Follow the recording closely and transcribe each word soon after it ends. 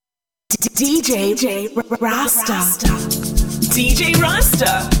DJ Rasta. DJ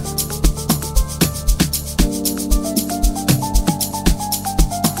Rasta.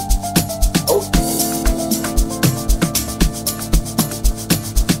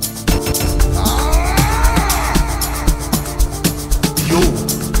 Yo,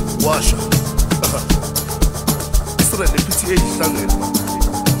 washa. Israel PTA ihlangene man.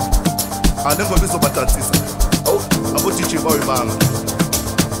 Alengo bizobathathisa. Abo DJ bawibanga.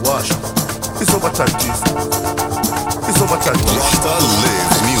 Washa. Izobathathisa.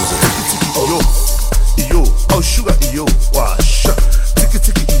 RastaLivesMusic. Yo, oh sugar yo, washa.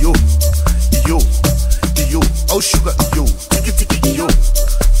 Tiki yo, oh sugar yo, tiki yo,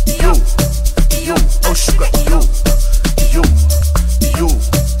 oh sugar yo,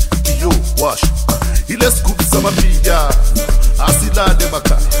 wash. Ile scoop samapia, asilale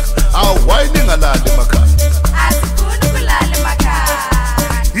makhaya, awine ngalale makhaya. Asifuni kulala emakhaya.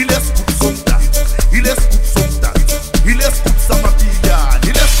 Ile scoop somta, ile scoop samapia,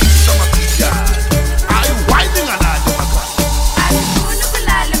 awine ngalale makhaya. Asifuni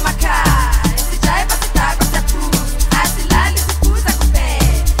kulala emakhaya. Sijayiva sidakwa siyaphuza. Asilali siphuza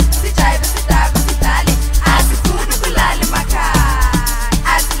kuphela. Sijayiva sidakwa sidlale. Asifuni kulala emakhaya.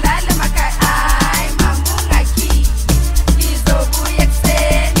 Asilale emakhaya. Ay mama ungakhiyi. Ngizobuya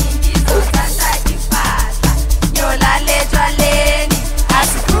ekuseni. Ngizothatha impahla. Ngiyolala etshwaleni.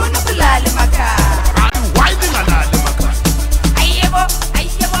 Asifuni kulala emakhaya. Awine ngalale makhaya. Ayebo.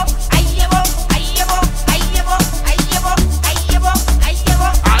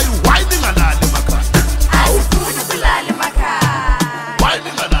 Awine ngalale makhaya. Asifuni kulala emakhaya. Wine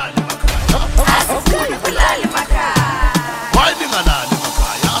ngalale makhaya. Asifuni kulala emakhaya. Wine ngalale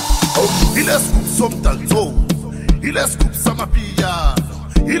makhaya. Ile scoop somdanso, ile scoop samapiyano,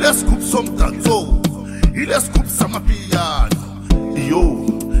 ile scoop somdanso, ile scoop samapiyano.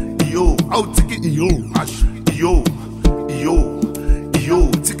 Yo, aw tiki yo, ash, yo,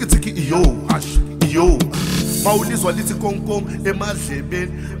 tiki yo, ash, yo. Mawulizwa lithi konkong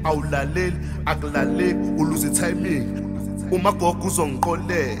emadlebeni awulaleli akulaleki uluza timing. Uma gogo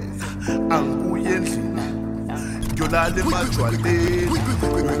uzongiqolela angibuye endlini. Ngiyolala emadwaleni,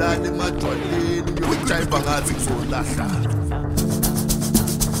 ngiyojayiva ngathi ngizolahla.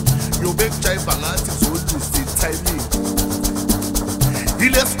 Ngiyobe ngijayiva ngathi ngizoluza i-timing.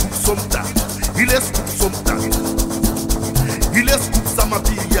 Ile scoop somdaka, ile scoop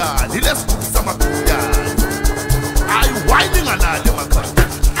samapiyano, ayiwine ngalale emakhaya.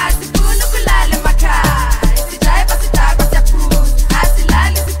 Asifuni kulala emakhaya. Sijayiva sidakwa siyaphuza.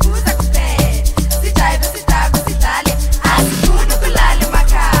 Asilali siphuza kuphela. Sijayiva sidakwa sidlale. Asifuni kulala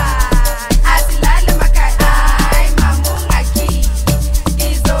emakhaya. Asilale emakhaya. Ay mama ungakhiyi.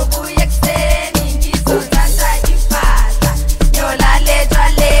 Ngizobuya ekuseni. Ngizothatha impahla. Ngiyolala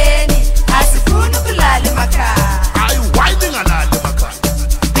etshwaleni. Asifuni kulala emakhaya. Ayiwine ngalale emakhaya.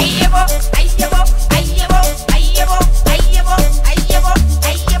 Ayebo.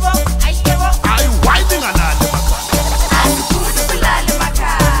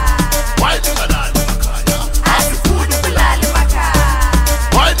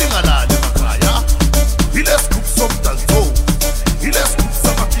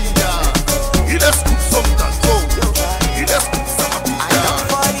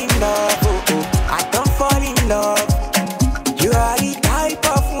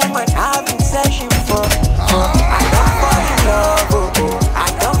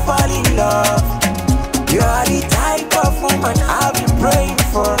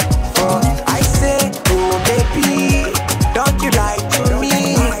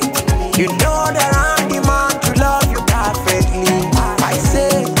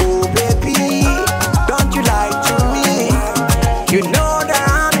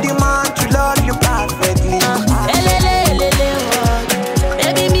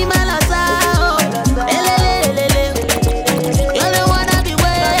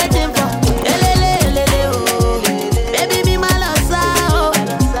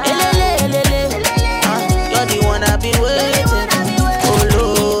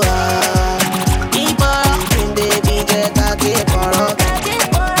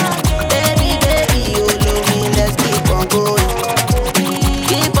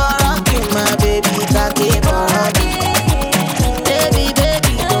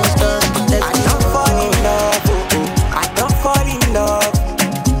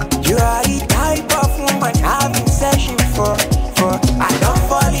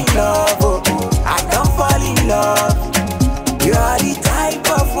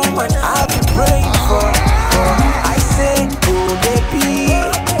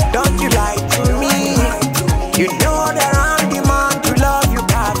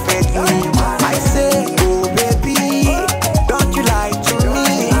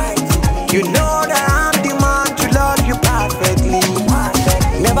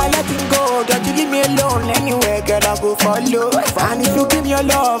 follow. And if you give me your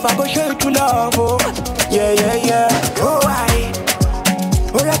love, I go show you true love. Oh, yeah, yeah, yeah. Oh,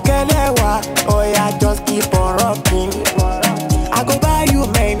 oh, yeah, just keep on rocking. I go buy you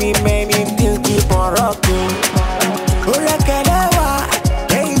many, many things, keep on rocking. Oh,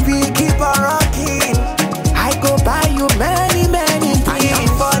 baby, keep on rocking. I go buy you many, many things. I don't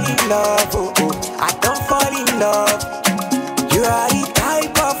fall in love, oh, oh. I don't fall in love. You are the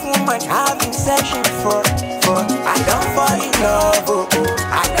type of woman I've been searching for. I don't fall in love, oh, oh.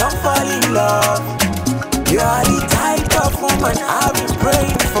 I don't fall in love. You are the type of woman I've been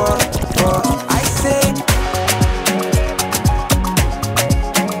praying for. I say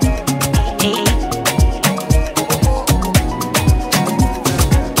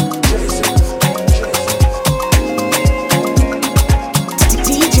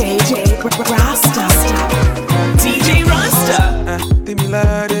DJ Rasta.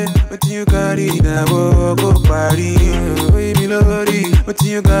 Timilade, what you got in a go party? We melody, what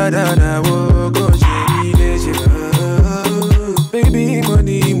you got on a go shady. Baby,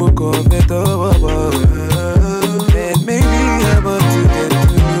 money, moko, beto, and maybe I'm about to get to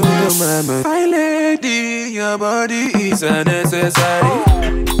know your mama. My lady, your body is unnecessary.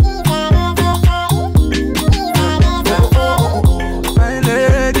 My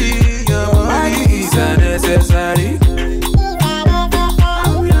lady, your body is unnecessary.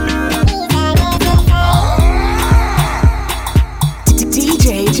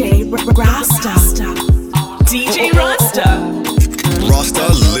 Rasta. DJ Rasta. Rasta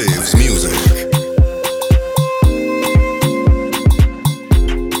lives music.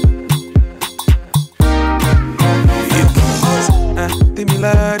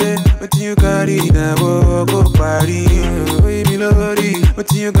 Timilade, what you got in a go party? We melody,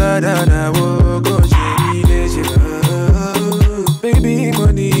 what you got on a go shady. Baby,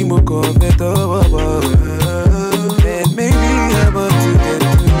 money, moko, beto, and maybe I'm about to get to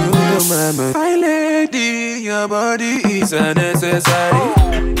know your mama. My lady, your body is unnecessary.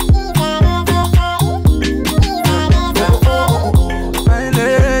 My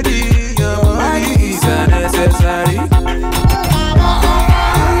lady, your body is unnecessary.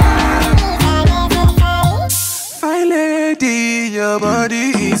 My lady, your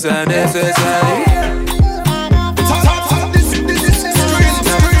body is unnecessary.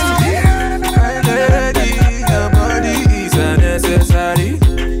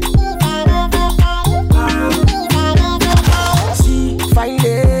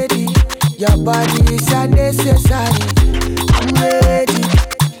 your body is unnecessary. I'm ready.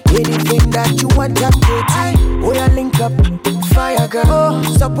 Anything that you want, I'm ready. Oh, yeah, link up, fire girl. Oh,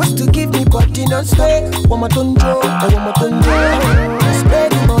 supposed to give me body non-stop. One more tonjo, one more tonjo.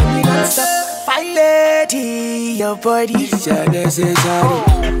 Spend the money non-stop. Fine lady, your body is unnecessary.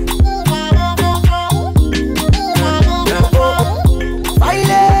 Fine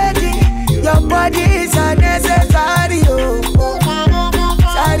lady, your body is unnecessary. Oh,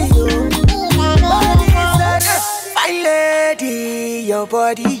 sorry, oh. Body is unnecessary. Fine lady, your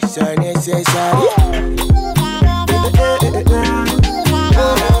body is unnecessary.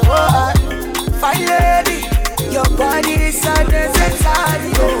 Fine lady, your body is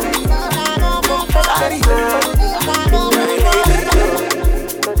unnecessary. Sorry, oh.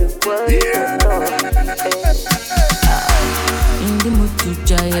 In the mood to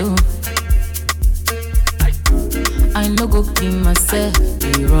jail, I no go kill myself.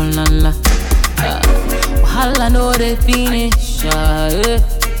 You run la la. Wahala no dey finish.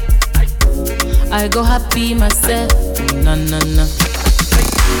 I go happy myself. Na na na.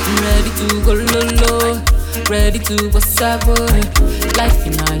 Ready to go lolo, ready to go sabo. Life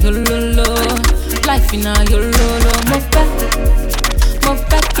in a yololo, life in a yololo. Move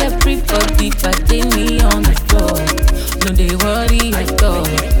back everybody, but they me on the floor. No they worry at all.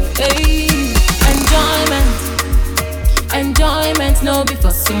 Hey, enjoyment no be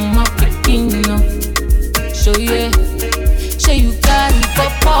for some picking no. Show you got it for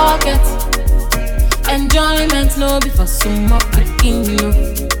pocket. Enjoyment no be for some picking no.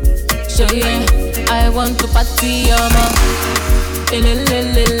 Show you I want to party mama.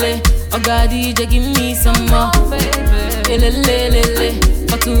 Elelelele, oh God DJ give me some more. Elelelele,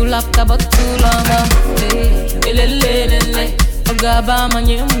 but too laughter but too longer. Elelelele, oh God ba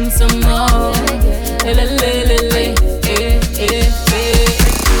manye some more. Elelelele, eh.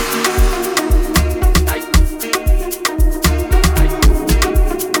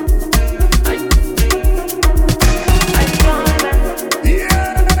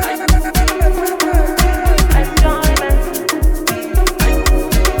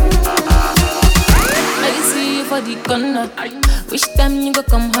 Wish them you go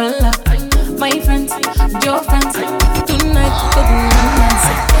come holla. My friends, your friends,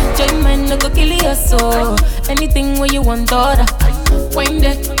 so. Anything where you want order. Wine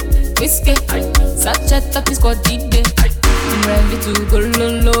that, whiskey, sachet up is called DJ. I'm ready to go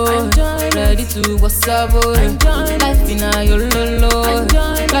low, ready to what's up, boy. Life in a your low,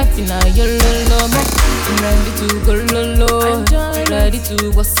 life in a your low. I'm ready to go low, ready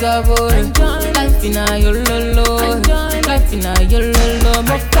to what's up, boy. Life in a your low, life in a your low.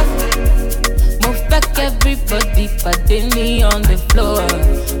 Move back everybody, but they me on the floor.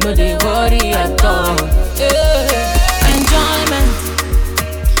 No they worry at all. Yeah.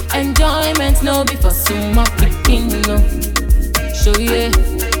 Enjoyment, no be for summa picking, no. Show yeah,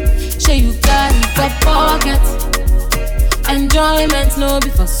 show you got it for pocket. Enjoyment, no be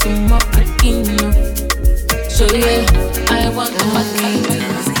for summa picking, no. Show yeah, I want the money.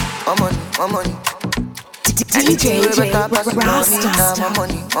 My money. DJ Rasta.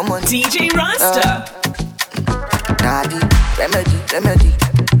 My money. DJ Rasta. Nadi, remedy.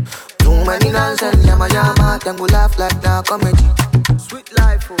 Too many nonsense, yama, then go laugh like na comedy. Sweet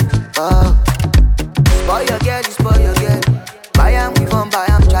life, oh. Spoil your girl. Buy am, give on, buy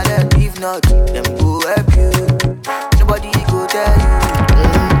am, challenge. If not, them go help you. Nobody go tell you.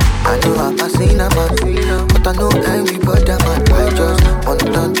 I know I'm seen a man, but I know everybody man. I just want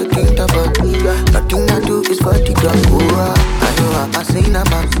them to think about me. Nothing I do is for the ground. I know I'm seen a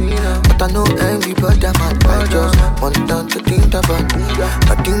man, but I know everybody man. I just want them to think about me.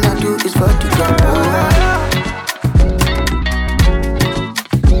 Nothing I do is for the ground.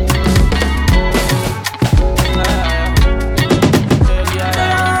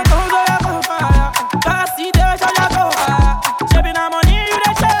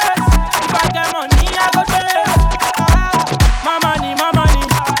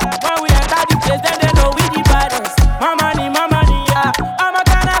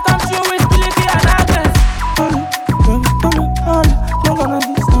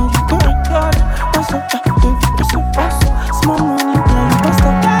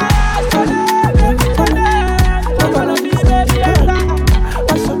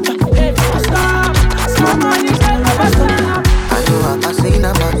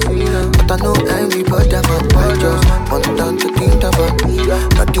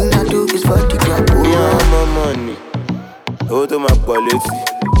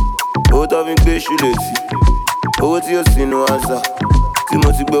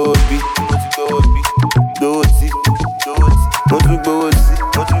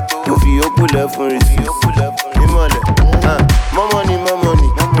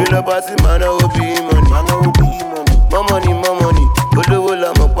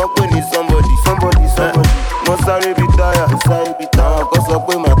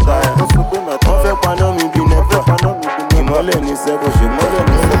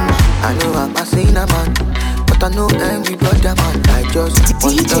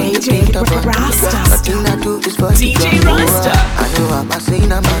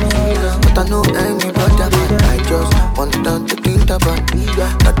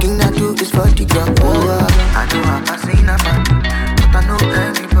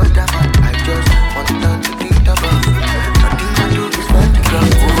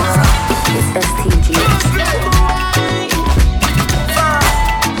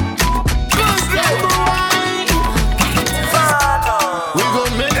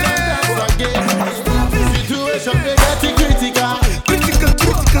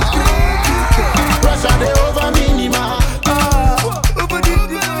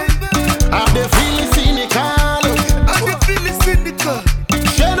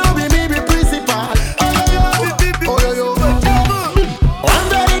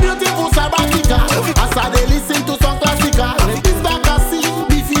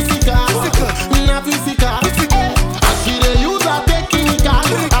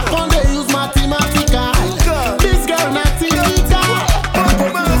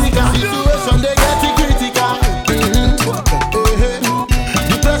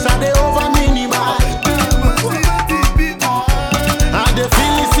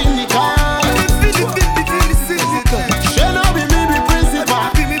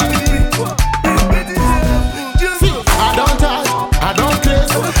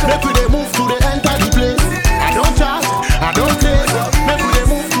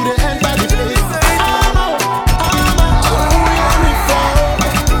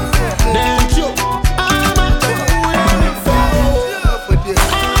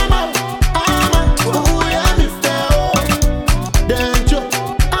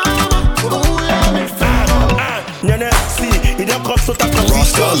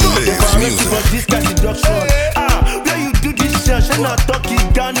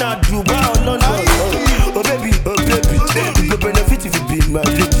 Oh baby, you go benefit if you be my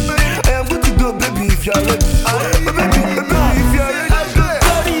lady. I am good to go, baby.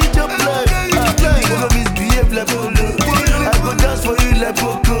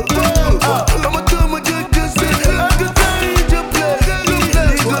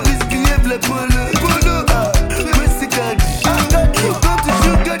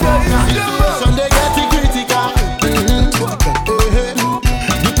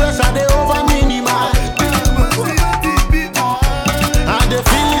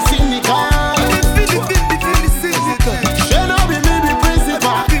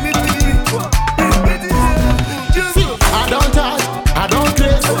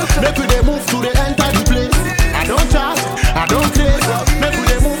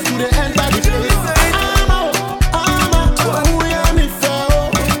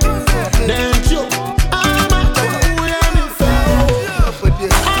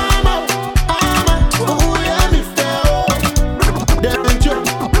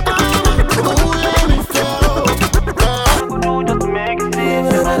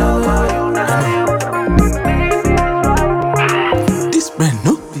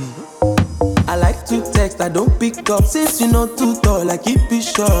 up since you know too tall, I keep it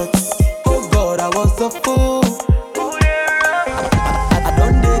short. Oh God, I was a fool. I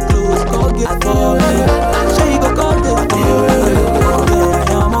don't dare close, go get for me. Sure you go come get for me.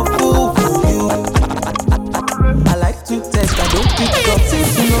 I'm a fool for you. I like to text, I don't pick up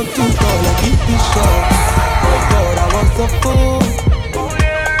since you know too tall, I keep it short. Oh God, I was a fool.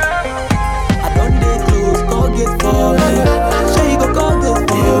 I don't dare close, go get for me. Sure you go come get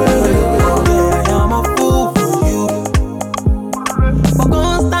for me. I'm a fool for you. But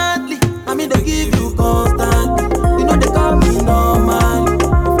constantly, I mean they give you constantly. You know they call me normal.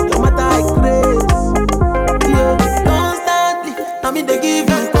 No matter I craze, yeah. Constantly, I mean they give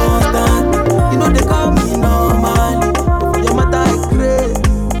you constantly. You know they call me normal. No matter I craze,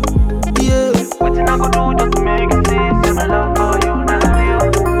 yeah. What you not gonna do just to make it see? Say my love for you, not real.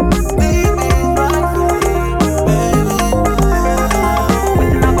 Baby, right for you, baby. What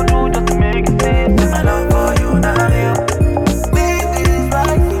you not gonna do just to make it see? Say my love for you, not real. Baby,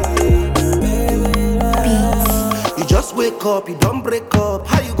 right for you, baby. You just wake up, you don't break up.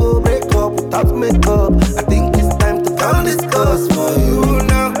 How you go break up without makeup? I think it's time to count this cause for you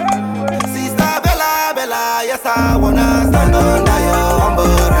now. Sister Bella, Bella, yes I wanna stand under your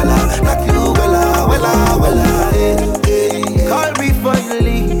umbrella. Like you, Wella, hey, hey. Call me before you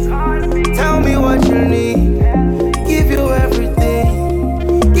leave. Tell me what you need. Give you everything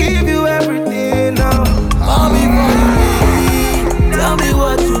now. Call me before you leave. Tell me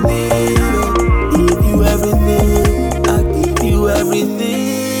what you need. Give you everything. I give you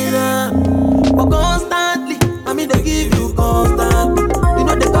everything. But constantly, I mean they give you constantly. You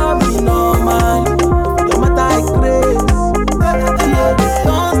know they call me normal. No matter I craze, yeah.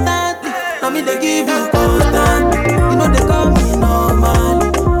 Constantly, I mean they give you constantly. You know they call me normal.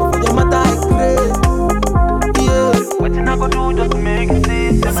 No matter I craze, yeah. What you not gonna do just to make it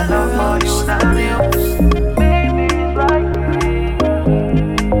see? Say my love for you, not real. Baby, it's right for me.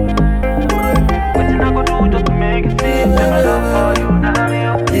 What you not gonna do just to make it see? Say my love for you, not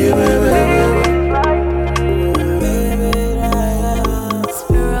real. Yeah, baby.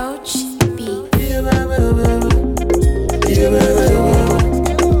 Roach beat. Yeah, baby.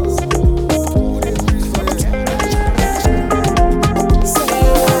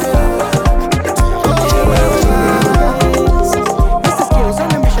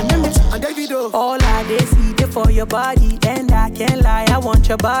 All I they see they for your body, and I can't lie, I want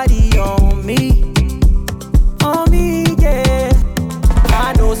your body on me, yeah.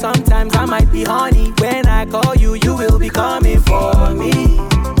 I know sometimes I might be honey. When I call you, you will be coming for me,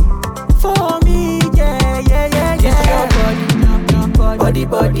 yeah. Your body,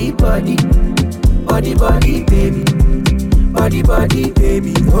 baby, body,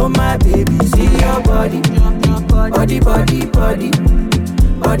 baby, oh my baby, see your body,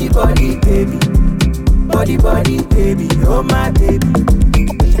 body, baby, oh my baby.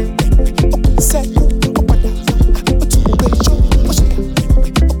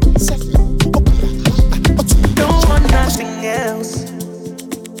 Don't want nothing else,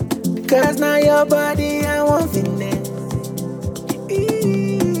 cause now your body I want finesse.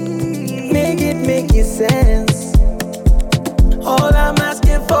 Make it sense. All I'm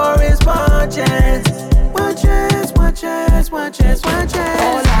asking for is one chance.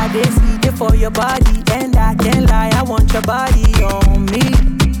 All I they see they for your body, and I can't lie, I want your body on me,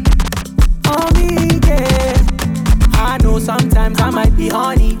 yeah. I know sometimes I might be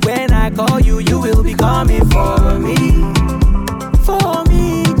honey. When I call you, you will be coming for me,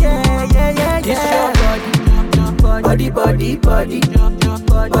 yeah. This your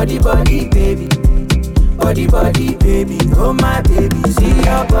body, baby. Body, baby, oh my baby, see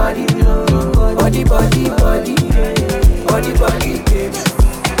your body, body, baby, body, baby.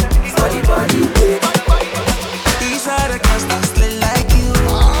 These are the girls that slay like you.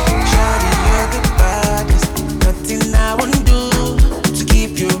 Shawty, you're the baddest. Nothing I won't do to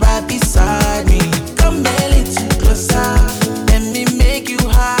keep you right beside me. Come a little closer, let me make you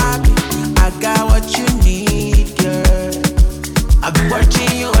happy. I got what you need, girl. I've been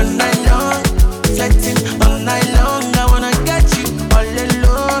watching you all night long, flirting all night long. I wanna get you all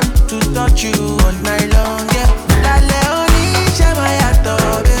alone, to touch you all night long, yeah. Dale, oni, shema yato,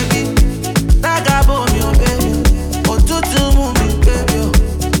 baby. Ragabo mi, oh baby. Otutu mu mi, baby,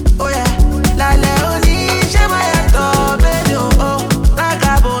 oh yeah. Dale, oni, shema yato, baby, oh.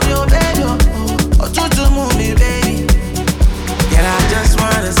 Ragabo mi, oh baby, oh. Otutu mu mi, baby. Girl, I just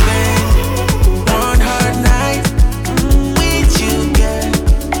wanna spend one hard night with you, girl.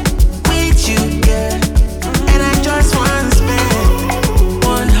 And I just wanna spend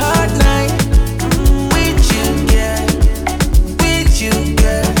one hard night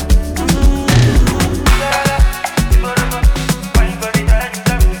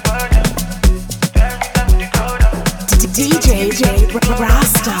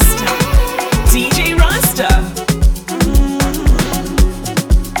Rasta. DJ Rasta.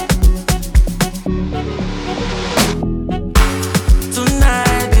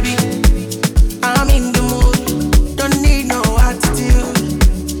 Tonight, baby, I'm in the mood. Don't need no attitude.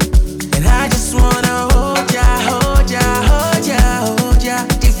 And I just wanna hold ya, hold ya, hold ya, hold ya.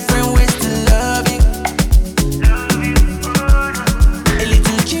 Different ways to love you. A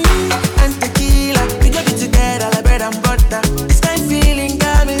little gin and tequila. We got it together like bread and butter. This kind of feeling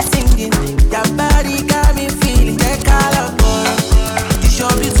got me singing. Your body got me feeling that color. This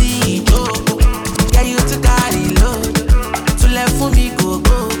your beauty, oh. Yeah, you took out the load. To left for me, go,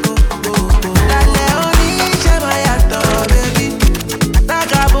 go, go, go, go. Lale oni shema yato, baby.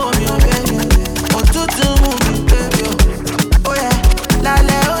 Atagabo mi o baby. Otutu mu mi baby. Oh yeah.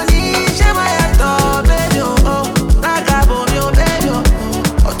 Lale oni shema yato, baby. Oh, atagabo mi o baby.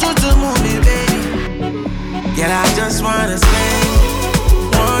 Otutu mu mi baby. Girl, I just wanna spend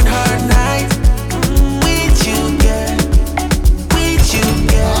one hard night with you, girl. With you,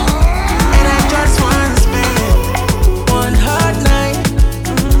 girl. And I just wanna spend one hard night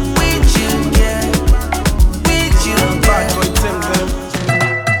with you, girl. With you, girl.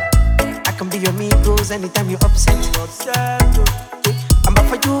 I can be your Migos anytime you're upset. I'm up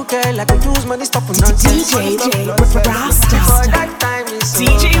for you, girl. I could use money, stop for nonsense. DJ Rasta. For that time is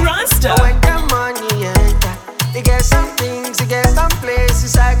DJ over. Rasta. But when the money enter, you get some things, you get some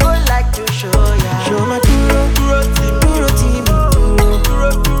places I go like to show ya. Show my duro team.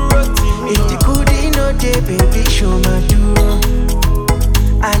 If the goodie no day, baby, show my duro.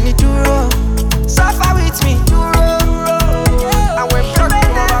 I need duro, suffer with me, duro. And when problem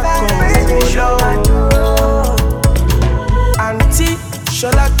never comes, show my duro. Auntie,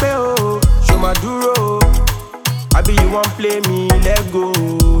 Sholakpe oh, show my duro. I be you want play me, let go.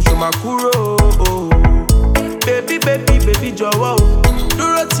 Show my kuro oh. Baby, jọ̀wọ́ oh.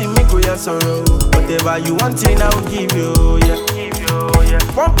 Dúró tì mí kò yẹ sọ̀rọ̀ oh. Whatever you want, I will give you, yeah.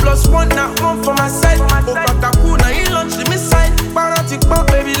 1+1 na 1 for my side. Obakaku na in lunch to me side. Party pop,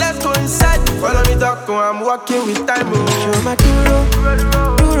 baby, let's go inside. Follow me talk, I'm walking with time oh. Show my duro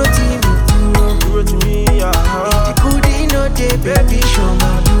team, Dúró tì mí, if the goodie no day, baby, show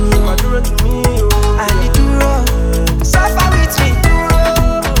my duro. Dúró tì mí oh. I need duro, suffer with me, duro.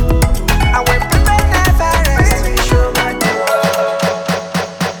 And when people never rest, show my duro.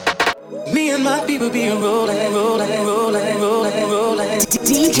 Me and my people be rolling.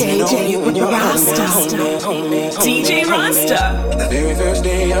 DJ Rasta. DJ Rasta. The very first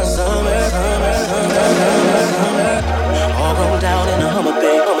day of summer. All rolled out in a Hummer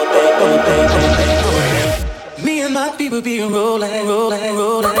Bay. Me and my people be rolling.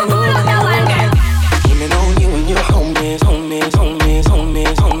 Dreaming on you and your homies.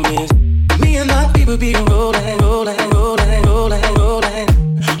 Me and my people be rolling.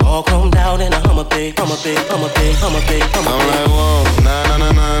 All chromed out in a Hummer Bay. I'm like, whoa, nah.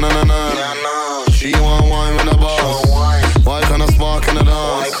 She want wine with the boss. Why can't I spark in the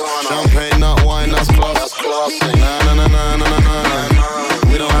dance? Champagne, not wine, that's class. Nah.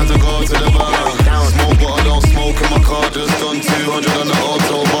 We don't have to go to the bar. Smoke, but I don't smoke in my car. Just done 200 on the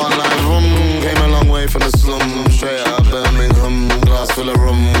autobahn. Like, came a long way from the slum. Straight out Birmingham, glass full of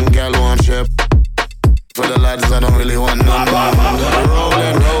rum. Gal want chip. For the lads, I don't really want none.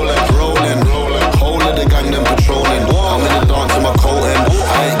 Rolling. Whole of the gang, them patrolling. I'm in the dance in my coating.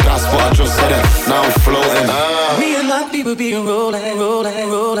 I ain't gas, but I just said it. Now I'm floating. Me and my people be rolling.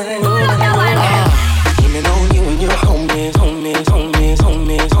 Dreaming on you and your homies.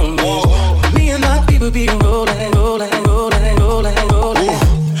 Me and my people be rolling.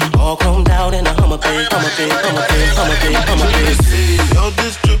 All chromed out in a Hummer Bay. Yo,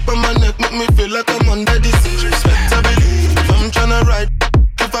 this drip on my neck make me feel like I'm under the sea. Respectably, if I'm tryna ride,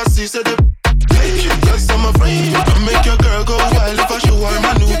 if I see say the yes, I'm afraid. I make your girl go wild if I show her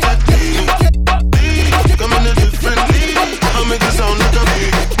my new technique. Come in a different league. I make it sound like a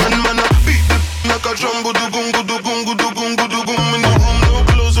beat. Man, I beat the like a drum. Gudu gum. In the room, no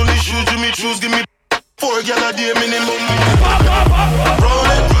clothes, only shoes. Give me shoes, give me 4 gal a day minimum.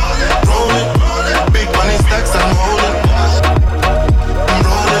 Rolling. Big money stacks, I'm holding. I'm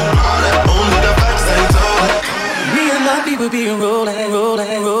rolling. Only the backside's all. Me and my people be rolling.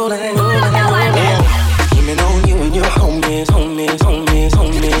 Dreaming on you and your homies.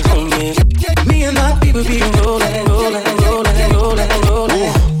 Me and my people be rolling.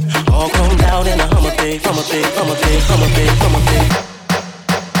 All chromed out in a Hummer Bay.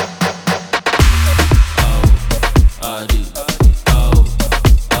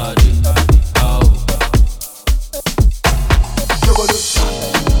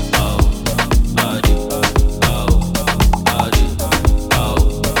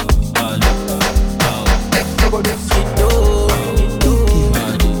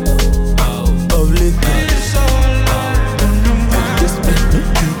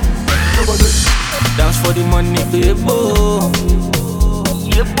 for the money, yebo.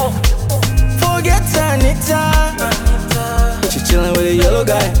 Forget Anita, but you chillin' with a yellow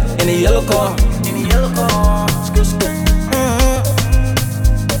guy in a yellow car.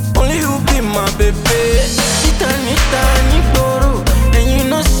 Only you be my baby. Nita, Niporo, and you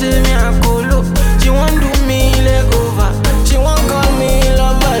know say me a colo. She want do me leg over. She want call me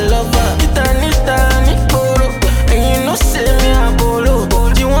lover. Nita, Niporo, and you know say me a colo.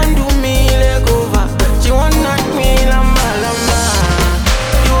 She want do me leg over. She want knock me lamba.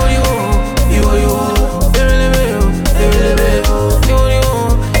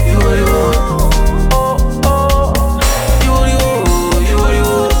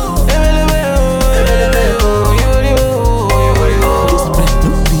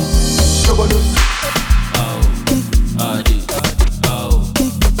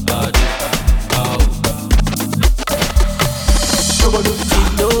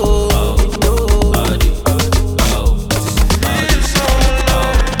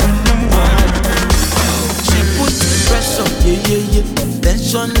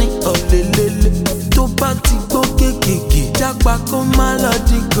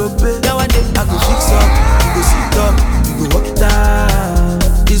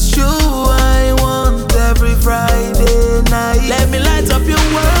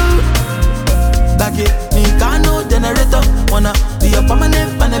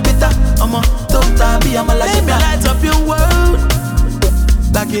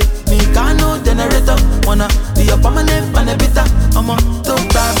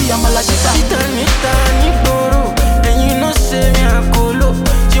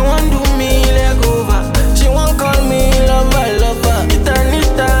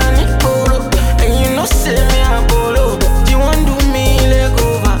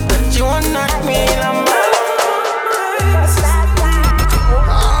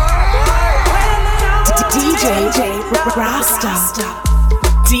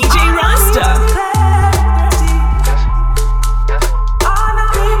 DJ Rasta.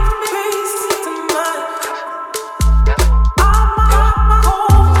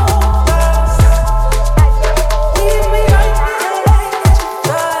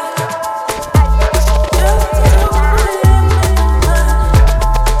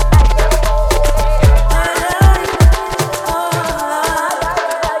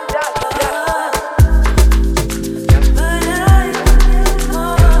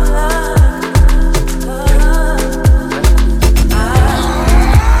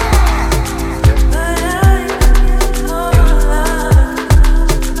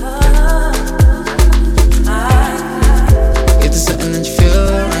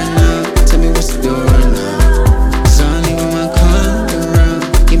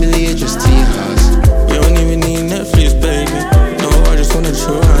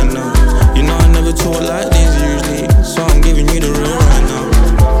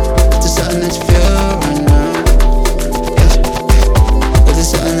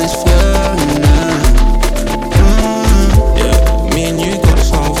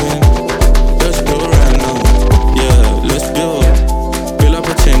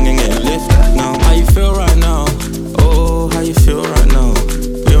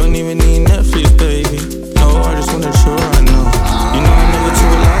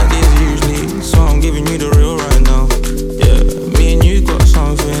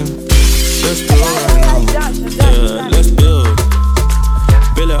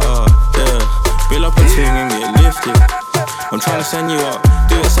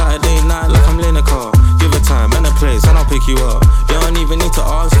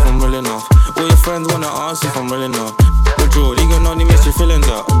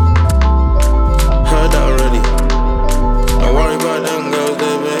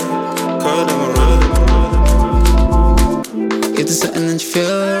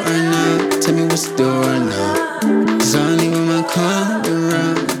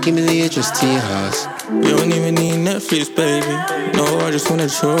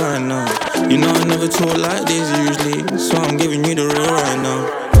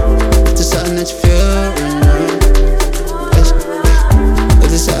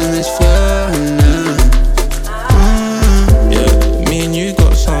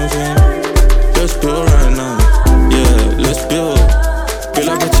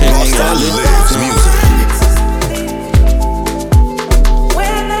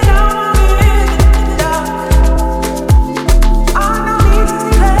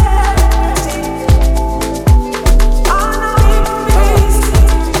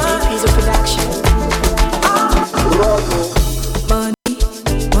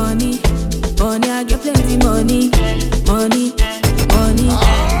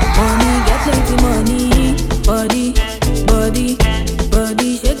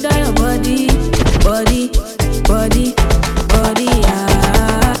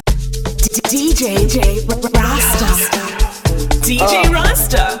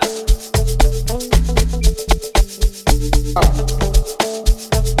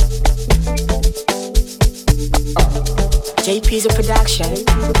 Caesar production.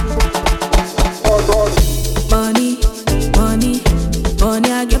 Money, money,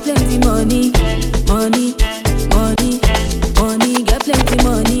 money, I get plenty money. Money, money, money, get plenty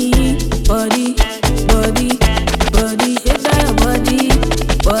money. Body, body, body, shake that body.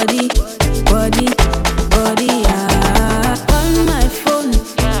 Body, body, body, yeah. On my phone,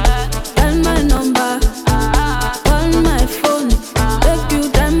 dial my number. On my phone, make you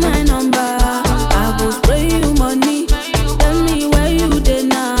dial my number. I go spray you money. Tell me where you dey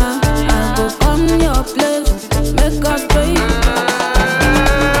now. I go come your place, make us pay.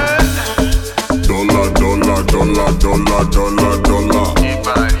 Dollar, dollar, dollar, dollar, dollar, dollar.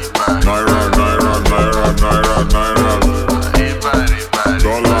 Naira, naira, naira, naira, naira.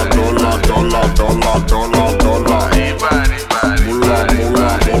 Dollar, dollar, dollar, dollar, dollar, dollar. Mula, mula,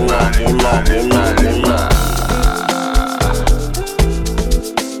 mula, mula, mula, mula.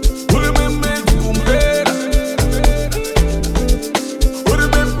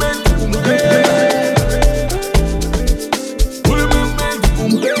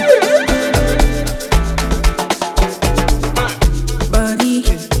 Body,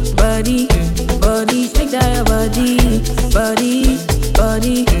 body, body, shake that your body. Body,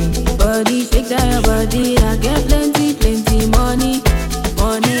 body, body, shake that your body. I get plenty, plenty money.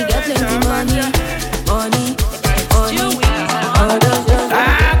 Money, get plenty money. Money, money. All those just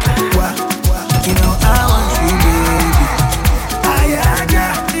You know I want you, baby.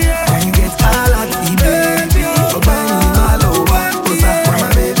 When you get all at me, baby. Oh, when you all over, cause I want my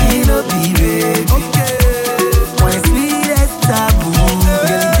baby, no be baby. When it's sweet as taboo,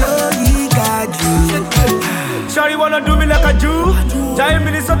 girl, you got you. Shawty wanna do me like I do. Giant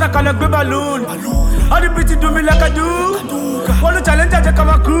Minnesota can a grab balloon. All the pretty do me like I do. Wanna challenge I come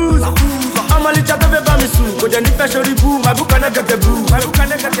a cruise. I'm a little bit by me soon. But then if I show the boo, my book cannot get the boo. My book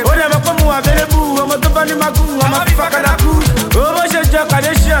cannot get the boo. Oh, never come more available. I'm a top of my goo. I'm a fucker that cruise. Oh, what's your joke at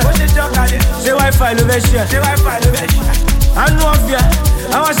this shit? Say Wi-Fi lovation. Say Wi-Fi lovation. I know of ya.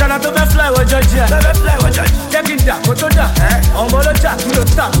 I want to fly with Georgia. Check it down, photo down. On bolo chat, kilo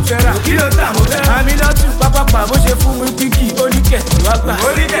tam, fera. I'm in a two, papa, what's your food with Kiki? Only get wagba.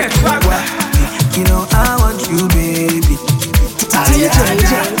 You know I want you, baby. DJ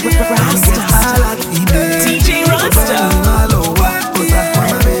Rasta. DJ Rasta. All over, cause I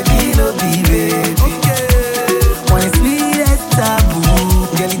want my baby, no be baby. When it's sweet as taboo,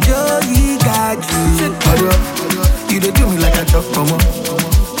 girl, you got you. You dey do me like a chop mama.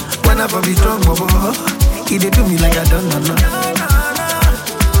 When I be strong mama, you dey do me like I don't know.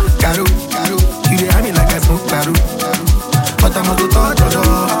 Caro, you dey have me like I smoke caro. But I'm not to touch her.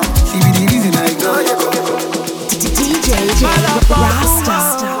 She be the reason I go. DJ Rasta.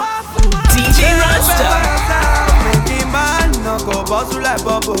 DJ Rasta. Make man no go boss like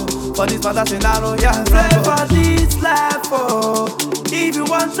bubble. For this fantasy now, yeah. Pray for this life, oh. If you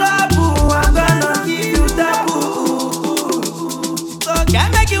want trouble, I'm gonna give you double. So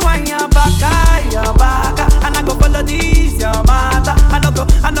can't make you want your back. And I go follow this, your matter.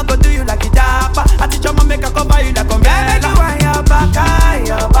 I no go do you like a japa. I teach you make a cover you like a umbrella. Can't make you want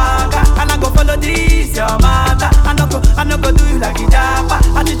your back. And I go follow this, your matter. I no go do you like a japa.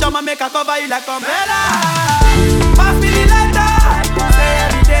 I teach you make a cover you like umbrella. Pass me the lighter. Say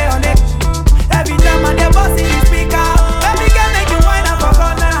every day on it. Every time I get boss in the speaker. Baby can make you wine up for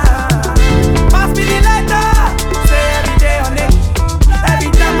corner. Pass me the lighter. Say every day on it. Every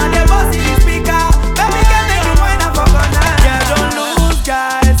time I get boss in the speaker. Baby can make you wine up for corner. Yeah, don't lose,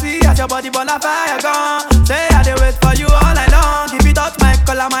 guys. See as your body burn a fire gone. Say I dey wait for you all night long. If you touch my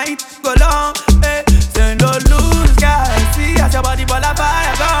color, my hit go long. Hey, say don't lose, guys. See as your body burn a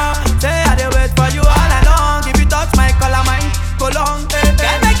fire gone. Say I dey wait for you all night long. If you touch my color, my hit go long. Hey,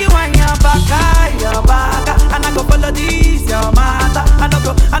 can make you wine your back. And I go follow this, your matter. I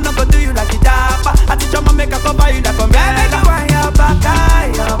no go do you like a japa. I teach you make a cover you like umbrella. Can make you wine your back.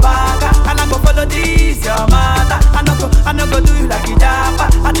 And I go follow this, your matter. I no go do you like a japa.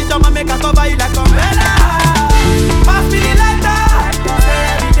 I teach you make a cover you like umbrella.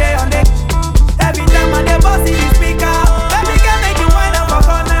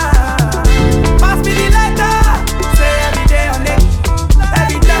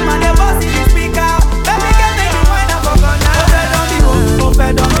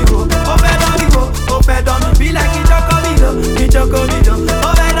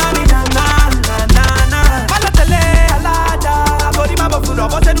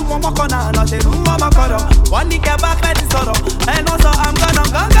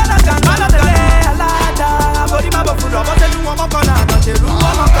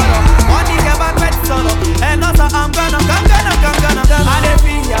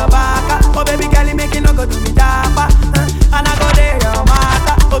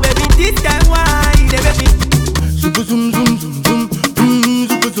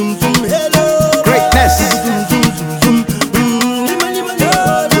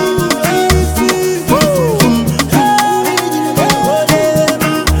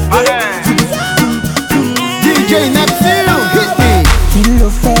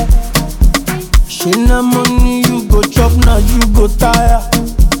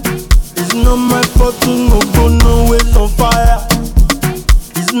 bottle, no go nowhere, no fire.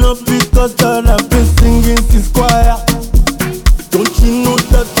 It's not because that I've been singing this choir. Don't you know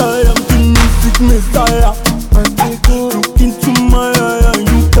that I am the music messiah? Look into my eye and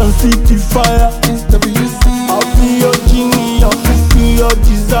you can see the fire. I'll be your genie, I'll fulfill your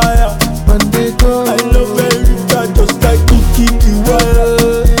desire. I love Erika just like Kiki the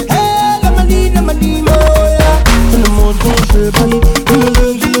wire. Hey, Lamani, yeah. In the mood, don't say bye. In the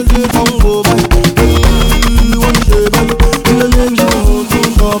day, don't go by. Hey, won't say bye. In the day,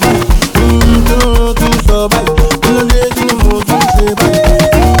 don't go by. Don't go by. In the day, don't say bye.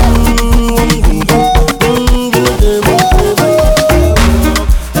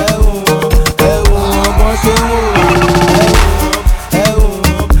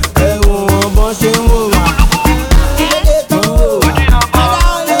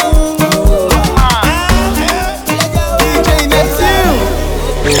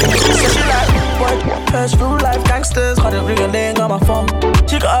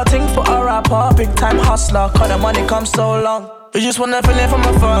 Big time hustler, cause the money comes so long. You just wanna feel it from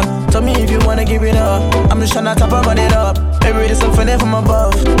afar. Tell me if you wanna give it up. I'm just tryna top and run it up. Baby, this I'm feeling from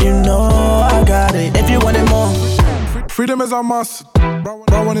above. You know I got it. If you want it more. Freedom is a must.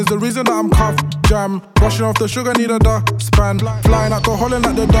 Brown one is the reason that I'm cuffed. Jam, brushing off the sugar, need a dustpan. Flying out to Holland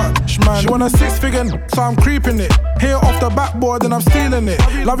like the Dutchman. She want a 6-figure, so I'm creeping it. Here off the backboard, then I'm stealing it.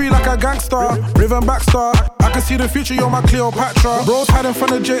 Love you like a gangster, Riven Baxter. I can see the future, you're my Cleopatra. Bros hiding from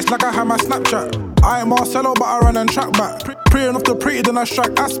the Jakes like I had my Snapchat. I ain't Marcelo, but I run and track back. Preying off the pretty, then I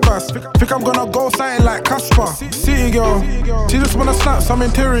strike Aspas. Think I'm gonna go something like Casper. City girl, she just wanna snap some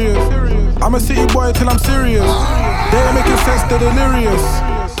interiors. I'm a city boy till I'm serious. They ain't making sense, they're delirious.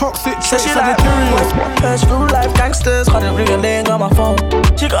 Toxic traits of materials. First real life gangsters, call the ring laying on my phone.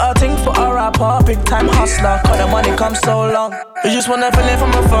 She got a thing for a rapper, big time hustler, cause the money comes so long. You just wanna feel it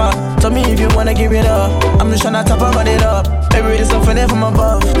from afar. Tell me if you wanna give it up. I'm just tryna top and run it up. Baby, this I'm feeling from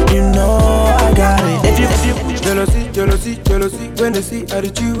above. You know I got it. If you Jealousy, when they see I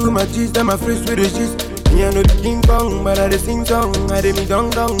chew with my cheese, then my face with the cheese. Me I know the King Kong, but I dey sing song. I dey me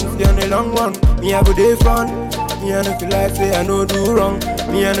down, see on the long run. Me I go dey fun. Me I know feel like say I know do wrong.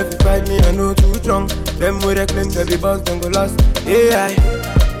 Me I know fi fight, me I know too strong. Them with the claim that the boss don't go lost. Yeah, I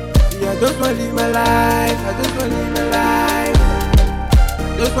just wanna live my life. I just wanna live my life.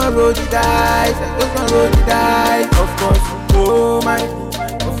 Just wanna roll the dice. I just wanna roll the dice. Of course you know my.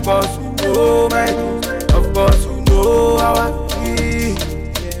 Of course you know my. Of course you know how I feel.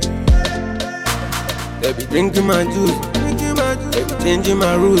 They be drinking my juice. They be changing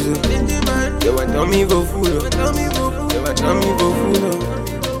my rules. They want tell me go fool. They want tell me go fool.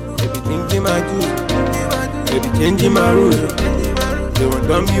 They be drinking my juice. They be changing my rules. They want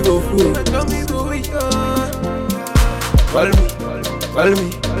tell me go fool. Call me.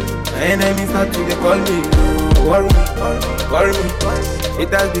 My enemies start to they call me. Worry me. It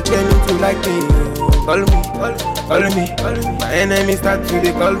has become to like me. Call me. My enemies start to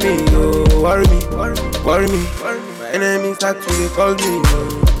they call me. Worry me. My enemies start to they call me.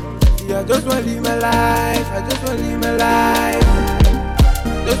 See, I just wanna live my life.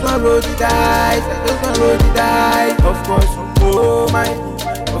 Just wanna roll the dice. Of course you know my.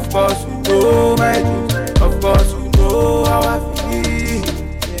 Of course you know my. Of course you know how I feel.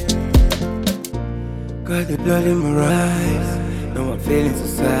 Got the blood in my eyes. No, I'm feeling so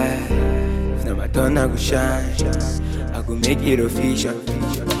sad. If now my turn, I go shine. I go make it official. Yeah.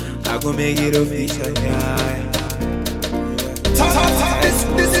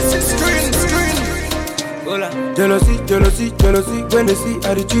 This is screen. Jealousy. When they see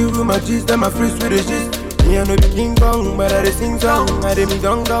I dey chew with my cheese, then my freeze with the cheese. Me I know the King Kong, but I dey sing song. I dey me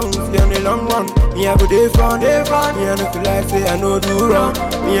down, see on the long run. Me I go dey front. Me I know feel like say I know do wrong.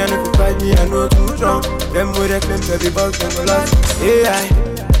 Me I know feel fight, me I know too strong. Them with the claims every boss them go lost. Yeah,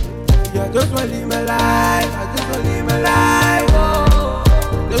 I just wanna live my life.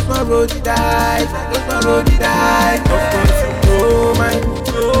 Just wanna roll the dice. Of course you know my.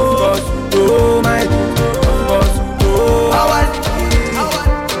 Of course you know my. Of course you know how I feel.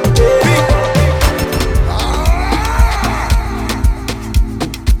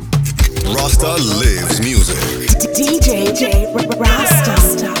 Rasta lives music.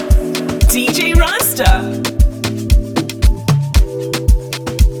 DJ Rasta.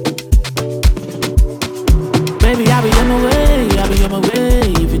 Baby, I be on my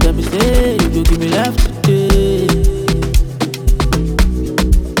way. If you tell me stay, you go give me love today.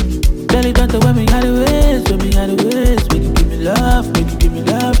 Belly don't when me had the ways, make you give me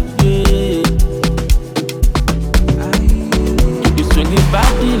love, yeah. You swing it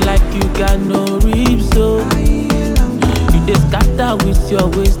body like you got no ribs, so you just scatter with your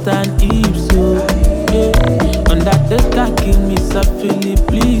waist and hips, so softly,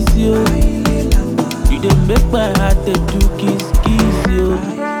 please you. You didn't make my heart to do kiss you.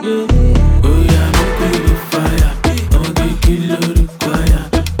 Yeah. Oh yeah, make we the fire. I'ma get kilo require.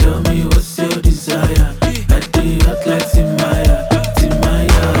 Tell me what's your desire. I did hot like Timaya.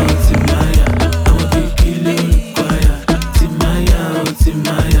 Timaya, oh Timaya. I'ma get kilo require. Timaya, oh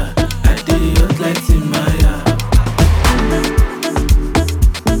Timaya. I did hot like Timaya.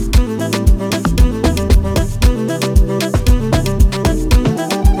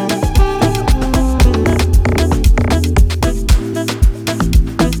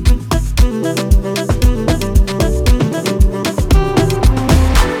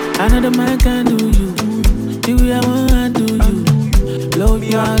 Another man can do you. The way I wanna do you. Love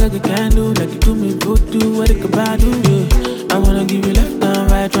you all like a candle. Like you do me voodoo. What it could buy do you? I wanna give you left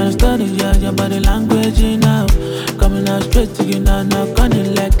and right. Tryna study your body language now. Coming out straight to you now. Now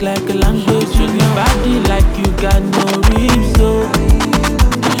cunning like a language. You your body like you got no ribs. So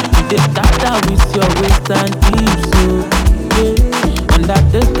you did that out with your waist and hips. So yeah. And that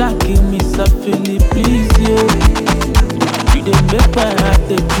this guy give me softly, please you. You didn't make my heart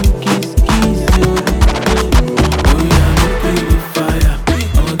that you kiss you. Oh yeah, make me the fire.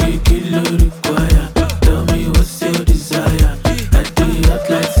 I'ma get kilo require. Tell me what's your desire. I did hot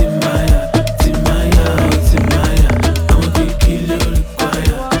like Timaya. Timaya, oh Timaya. I'ma get kilo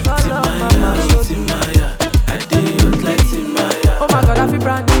require. Timaya, oh Timaya. I did hot like Timaya. Oh my God, I feel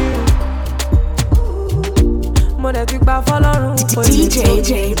brand new. Money big bad for long.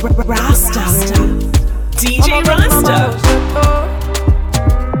 DJ Rasta. DJ Rasta.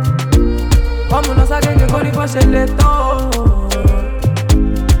 Como no saben que con hijo se le to.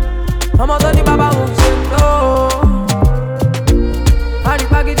 Vamos Tony Baba un seto. Hari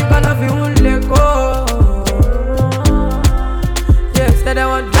pagi di kana fi un leko. Yes, they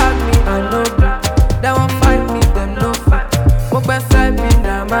won't drag me, I know. They won't fight me, them no fight. Walk beside me,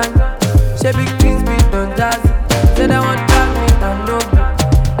 nah man. She big things be done jazz. Say they won't drag me, I know.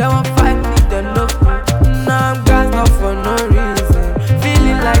 They won't fight me, them no fight. Now I'm gassed up for no reason.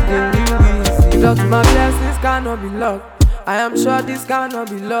 Feeling like the new easy. Look, my blessings cannot be locked. I am sure this cannot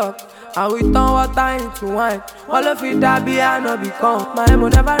be locked. And we turn water into wine. All of it that be I not become. My emo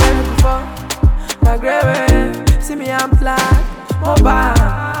never ready before. Like gravy, see me I'm black. Mobile,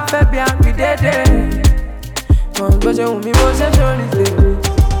 Fabian, we dead. But you want me more sexually.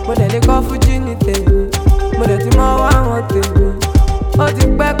 But then they call for Ginny. But then tomorrow I want to. But the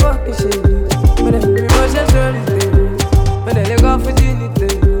back of the shade. But then we more sexually. But then they call for Ginny.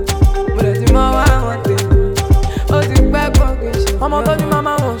 But then tomorrow I want to. But the back of the shade. Mama told you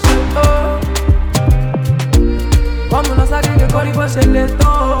mama wants to. Mama no sabe que corre por ser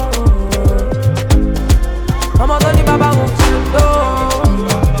lento. Mama told you baba wants to.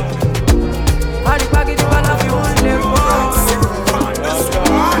 Hari pagi di mana fi un leko.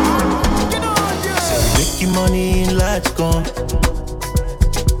 Making money in large gun.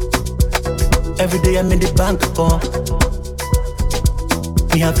 Every day I'm in the bank account.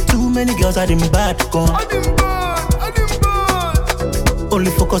 Me have too many girls I didn't bad gun.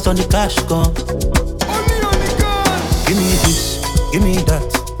 Only focus on the cash gun. Give me this, give me that.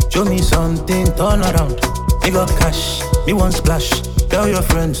 Show me something, turn around. Me got cash, me want splash. Tell your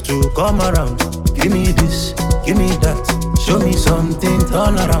friends to come around. Give me this, give me that. Show me something,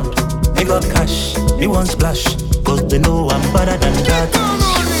 turn around. Me got cash, me want splash. Cause they know I'm better than that.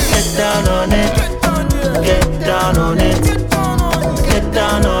 Get down on it, get down on it. Get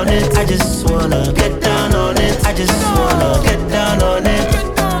down on it, I just wanna get down on it. I just wanna get down on it.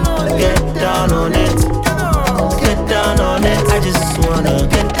 Get down on it. Get down on it, I just wanna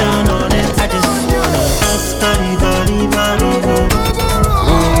get down on it. I just wanna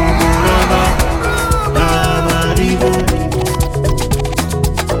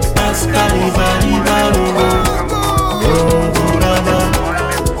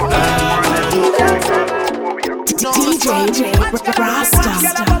DJ Rasta.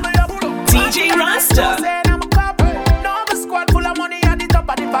 DJ Rasta.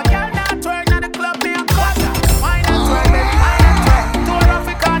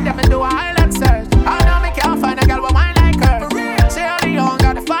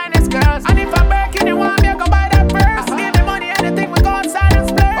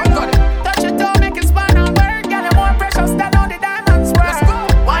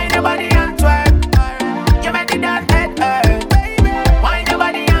 Why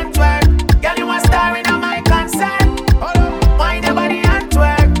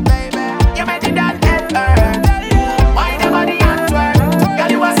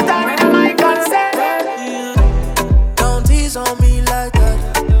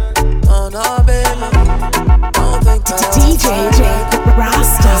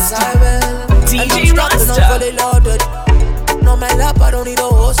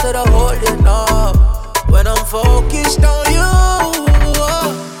instead of holding up. When I'm focused on you,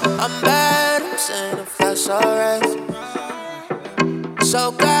 I'm bad, I'm saying if that's alright.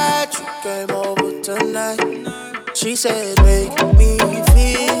 So glad you came over tonight. She said, make me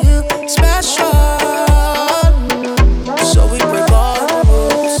feel special. So we break all the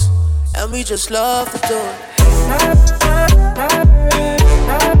rules, and we just love to do it.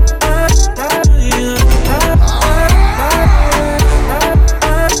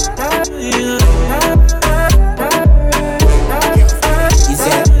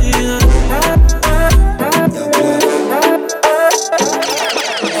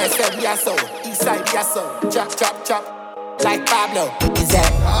 Yasso, Eastside Yasso, chop, chop, chop, like Pablo, is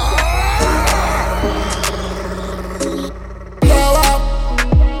that? Blow up,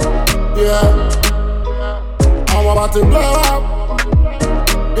 yeah, I'm about to blow up,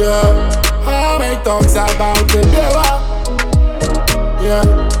 yeah, I make talks about the blow up, yeah,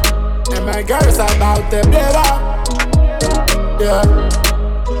 and my girls about the blow up, yeah,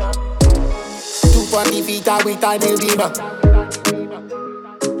 240 feet with a new beamer.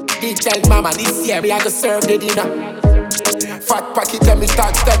 He tell mama this year me I go serve the dinner. Fat pocket tell me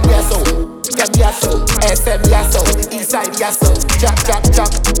start step me so. Step me so, SM me so, Eastside me so. Chop chop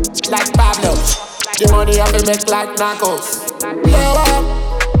chop, like Pablo. The money I be make like Narcos. Blow up,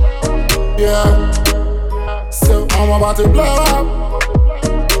 yeah. So I'm about to blow up,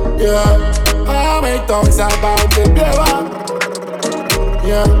 yeah. I make talks about the blow up,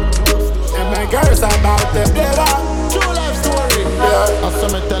 yeah. And my girls about the blow up. True life story, yeah. I saw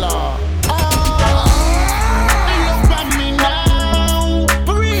me tell her. Look at me now,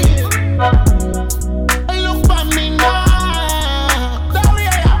 for real. Look at me now,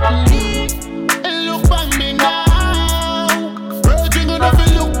 look at me now. Virgin enough to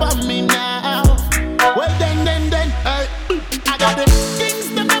look at me now. Well then, hey, I got the things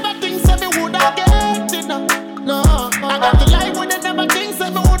that never think say me woulda get it. No, I got the life where they never think say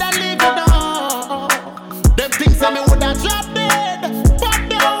me woulda live it. No, them things say me woulda drop dead, but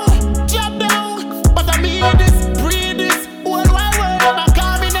drop down. But I mean this, breathe this, world wide world. Them a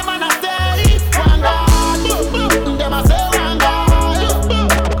call me, them a say one God. Them a say one God.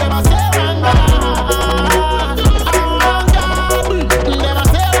 Them a say one God. Them a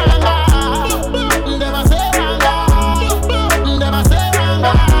say one God. Them a say one God. Them a say one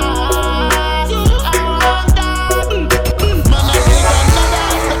God. Man, I big and nada.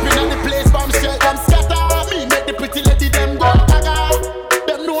 Stepping on the place, bomb shell, them scatter. Me make the pretty lady them go gaga.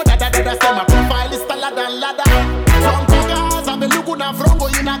 Them know that say my profile is taller than ladder. From Kagas, I'm the Luguna Frongo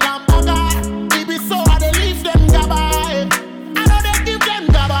in a Gampaga. It be so hard they leave them gabai. I know they give them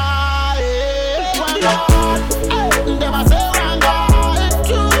gabai. One God, them a say one God.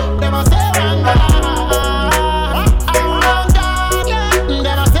 True, them a say one God. One God,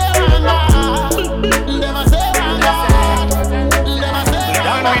 them a say one God. Them a say one God. Them a say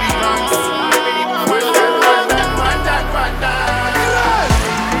one God.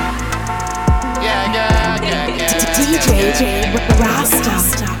 DJ Rasta.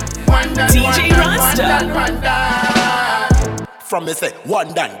 DJ Rasta. From me say,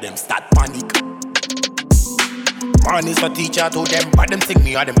 one done, them start panic. Man is a teacher to them, but them think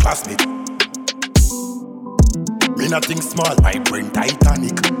me or them classmate. Me not think small, my brain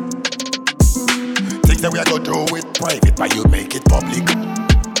Titanic. Things that we are gonna do with private, but you make it public.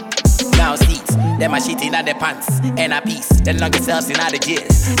 Now seats, them a shit in the pants, and a piece, then lock yourselves in the jail.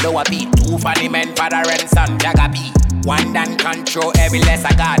 Lower beat, 2 funny men for the rents and Jaga B. One done control every less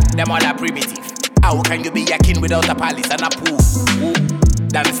I got, them all are primitive. How can you be a king without a palace and a pool? Ooh.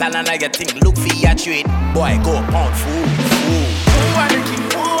 Dance another thing, look for your trade. Boy, go pound fool. Who are the king?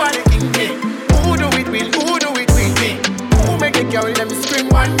 Who are the king? Who do it will? Who do it will me? Who make a girl them scream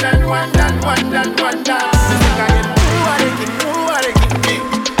one done, one done, one done, one done? Who are the king? Who are the king?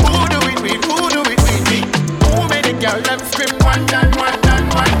 Who do it will? Who do it will me? Who make a girl them scream one done, one done,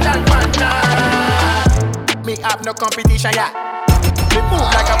 one done, one done? Me have no competition, yeah. Me move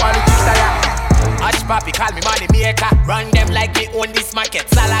like a politician, yeah. Hush papi, call me money maker. Run them like me own this market,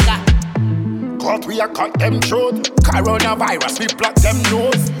 Salaga. Cut we a cut them throat. Coronavirus, we block them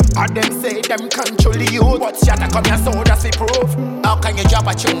nose. And them say them control the youth. But shatter come here so that's we prove. How can you drop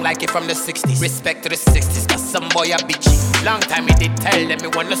a tune like it from the 60s? Respect to the 60s, cause some boy a bitchy. Long time we did tell them we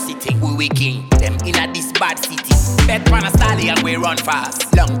wanna see thing. We king, them in a this bad city. Bet man a stallion we run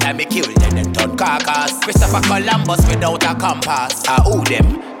fast. Long time we kill them, then turn carcass. Christopher Columbus without a compass. Who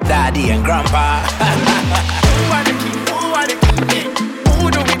them? Daddy and grandpa. Who are the king? Who are the king? Who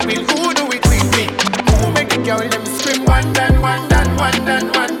do it will? Who do it will me? Who make a girl them scream one done, one done, one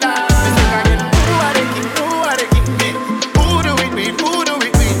done, one done? Who are the king? Who are the king? Who do it will? Who do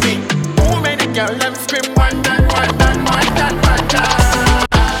it will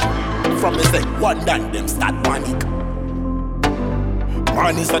then them start panic.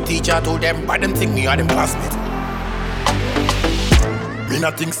 Man is a teacher to them, but them think me or them classmate. Me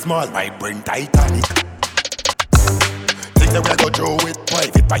nothing small, my brain Titanic. Think that we go through it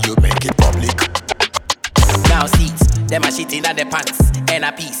private, but you make it public. Now seats, them a shit inna the pants, and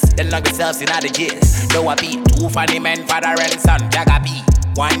a piece. Them lock themselves inna the jail. No a beat, 2 funny men for the ransom. Jaga B,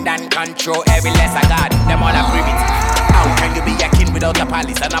 one dan control every less I got. Them all a primitive. How can you be a king without a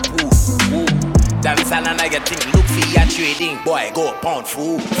palace and a pool? Dance and another thing, look for your trading. Boy, go pound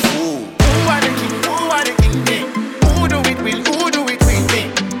fool. Who are the king? Who are the king? Me? Who do it will? Who do it with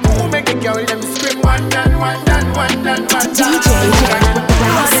me? Who make the girl them scream? One dan, one dan, one dan, one dan. DJ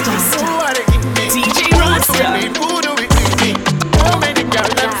Rasta. DJ Rasta. Who do it with me? Who make the girl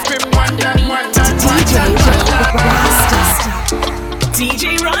them scream? One dan, one dan, DJ Rasta.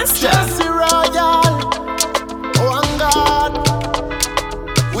 DJ Rasta. Jesse Royal. Oh God,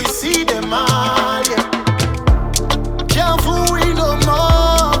 we see them all. Yeah. Can't fool we no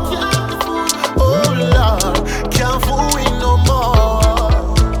more. Oh Lord, can't fool we no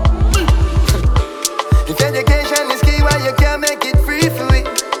more. If education is key, why you can't make it free for we?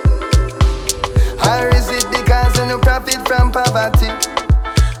 Or is it because you no profit from poverty?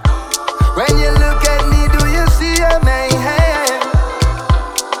 When you look at me, do you see a man?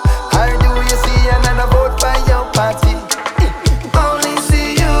 Or do you see another vote for your party? Only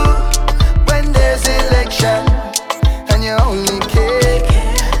see you when there's election, and you only care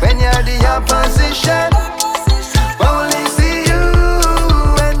when you're the opposition. Only see you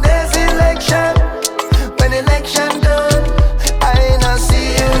when there's election. When election done, I not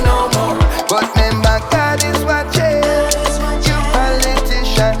see you no more. But remember, God is watching you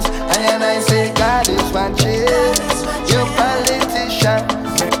politicians, and I say God is watching you politicians.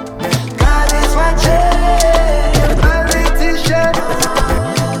 God is watching you politicians.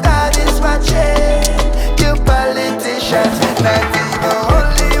 God is watching you politicians. Not even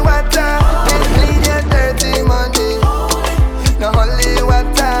holy water can clean your dirty money. No holy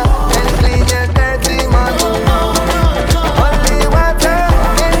water can clean your dirty money. Holy water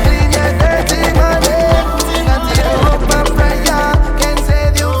can clean your dirty money. Not even hope and prayer can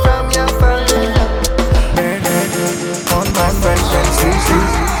save you from your family. On my friend Susie,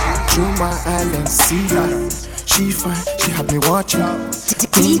 through my island see her. She fine, she had me watching.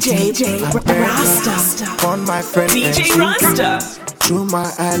 DJ Rasta. On my friend DJ Rasta. through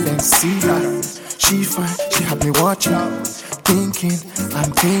my island see her. She fine, she had me watching. Thinking,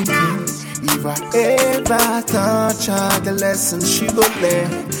 I'm thinking. If I ever touch her, the lesson she go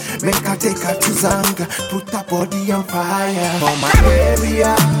learn. Make her take her to Zanga, put her body on fire. For my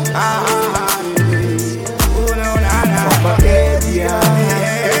area, for my area,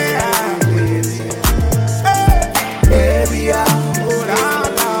 area,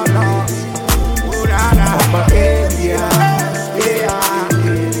 for my area,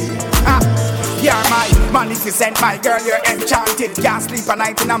 Yeah, my magnificent, my girl, you're enchanted. Can't sleep a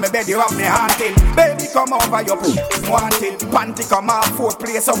night in my bed, you have me haunted. Baby, come over, you wanted. Panty come off, 4th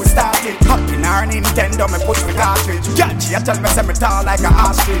place, so we started. Happy in our Nintendo, me push me cartridge. Judge, you tell me, say me tall like a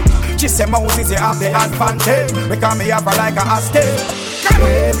ostrich. She say, Moses, you have the advantage. Because me have her like a hostage.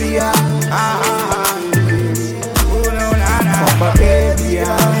 area, for my area,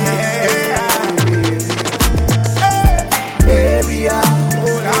 area,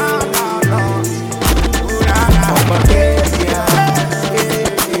 for my area.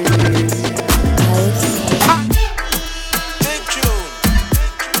 Big tune.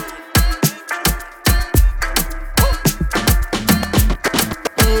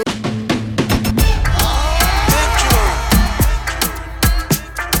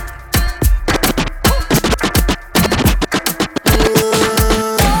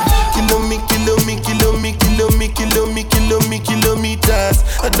 Kilometers.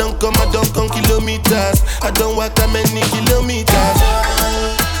 I don't come kilometers. I don't walk that many kilometers.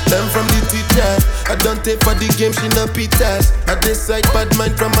 Learn from the teacher. I don't take for the game, she no pitas. I decide bad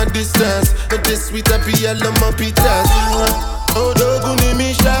mind from a distance. Not this sweet, I be all on my pitas. Oh, Doguni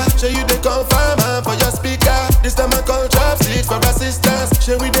Misha, show you the confirm for your speaker. This time I call chopstick for assistance.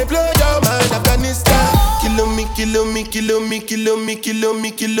 Show we they blow your mind, Afghanistan. Kilometers.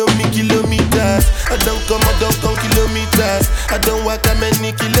 I don't come kilometers. I don't walk that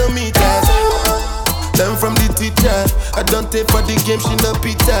many kilometers. Learn from the teacher. I don't take for the game, she no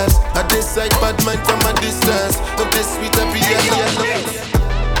pitas. I decide bad mind from a distance. Not this sweet, I be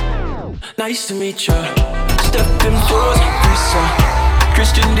all. Nice to meet ya. Stepping towards Visa.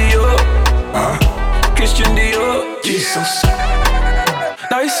 Christian Dior. Christian Dior. Jesus.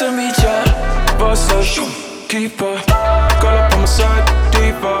 Nice to meet ya. Boss up. Keeper. Girl up on my side.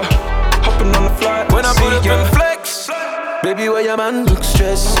 Deeper. Hop hopping on the flight. When I pull up and flex, baby, why your man look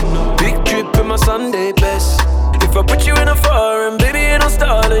stressed? Big drip in my Sunday best. If I put you in a foreign, baby, ain't no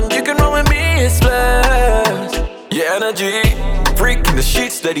stalling. You can roll with me, it's splash. Your energy, freak in the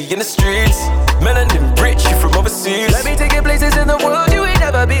sheets, steady in the streets. Melanin rich, you from overseas. Let me take you places in the world you ain't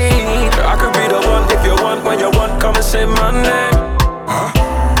never been. I could be the one if you want. When you want, come and say my name.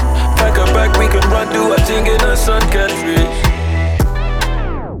 Pack a bag, we can run, do a thing in the sun country.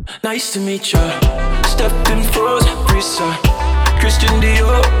 Nice to meet ya. Stepped in froze, Brisa. Christian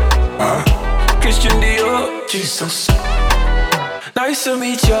Dior. Christian Dior, Jesus. Nice to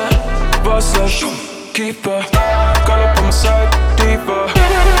meet ya. Boss up, keeper. Call up on my side, deeper.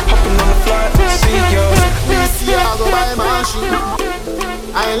 Hopping on the flight, see ya. This year I go buy machine.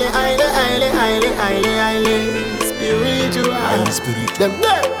 Highly spiritual. Them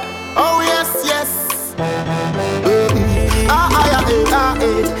there. Oh yes, yes.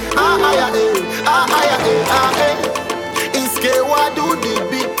 It's K.Y. do the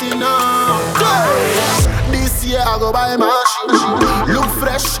big thing now. This year I go buy machine. Look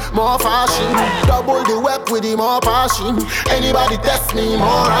fresh, more fashion. Double the work with the more passion. Anybody test me,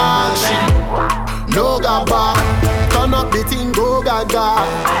 more action. No gaba, turn up the thing, go gaga.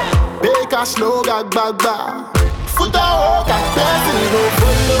 Pay cash, no gag baga. Foot out, that person go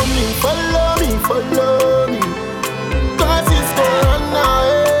follow me, follow me, follow me. Cause it's go run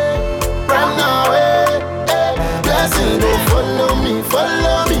away, blessing go follow me,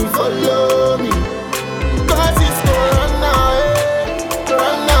 follow me, follow me. Cause it's go run away.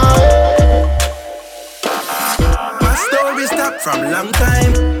 My story start from long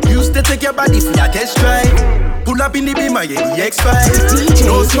time. Used to take your body for your test drive. Pull up in the Beamer, yeah, the X5.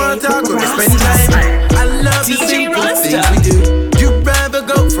 No small talk when we spend time. I love the simple things we do. You'd rather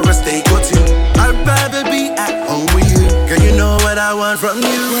go for a steak or two. I'd rather be at home with you. Girl, you know what I want from you.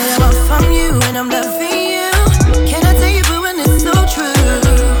 What I want from you and I'm loving you. Can I tell you, but when it's so true,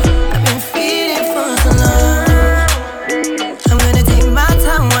 I've been feeling for so long. I'm gonna take my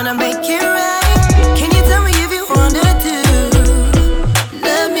time, wanna make it right. Can you tell me if you wanna do?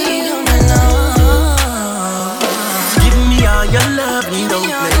 Love me all night long. Give me all your love, you don't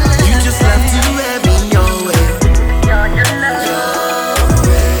play. You just have to have me your way.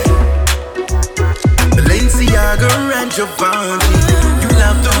 Balenciaga and Giovanni. You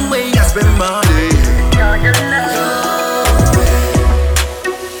love the way I spend my day.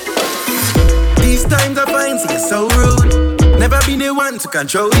 These times I find you so rude. Never been the one to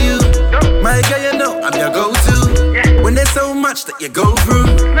control you. My girl, you know I'm your go-to. When there's so much that you go through,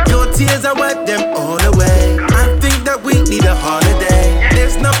 your tears I wipe them all away. I think that we need a holiday.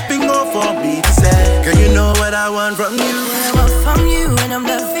 There's nothing more for me to say. Girl, you know what I want from you. What I want from you and I'm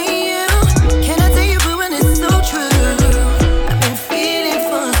loving you. Can I tell you, but when it's so true, I've been feeling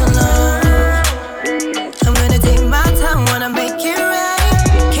for so long. I'm gonna take my time, wanna make it right.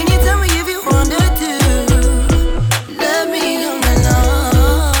 Can you tell me if you wanna do? Love me all night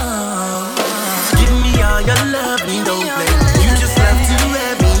long. Give me all your love, you don't play. You just have to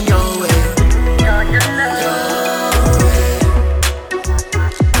have me your way.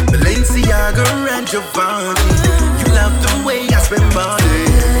 Balenciaga and Giovanni. You love the way I spend my day.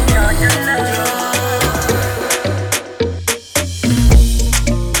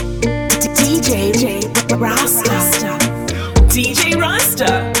 DJ Rasta. DJ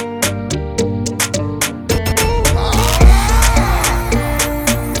Rasta.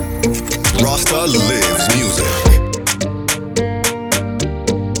 Rasta lives music.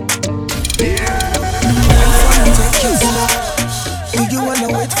 Do you wanna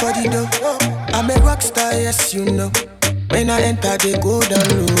wait for the door? I'm a rock star, yes you know. When I enter, they go down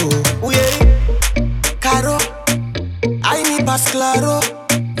low. Yeah, Caro, I need pass claro.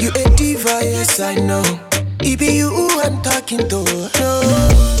 You a diva, yes I know. It be you who I'm talking to. No,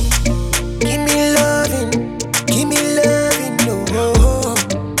 give me loving, no.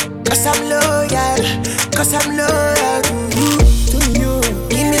 Cause I'm loyal to you.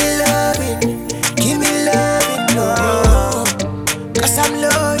 Give me loving, no. Cause I'm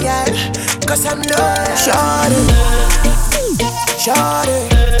loyal.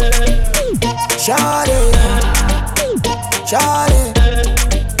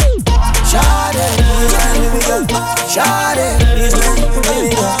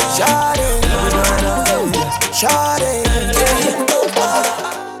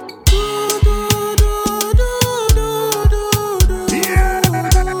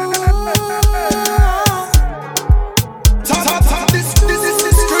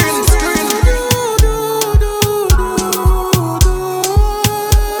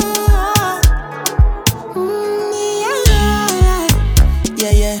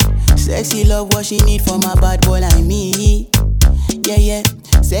 Shawty, love what she need from a bad boy like me. Yeah, yeah.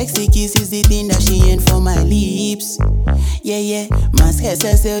 Sexy kiss is the thing that she ain't for my lips. Yeah, yeah. Mask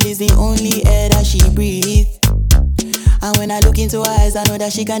herself is the only air that she breathes. And when I look into her eyes, I know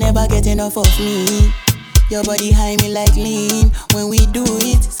that she can never get enough of me. Your body high me like lean. When we do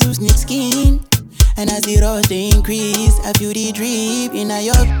it, so sneak skin. And as the rush they increase, I feel the drip in her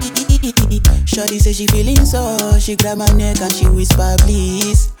your Shorty say she feeling so. She grab my neck and she whisper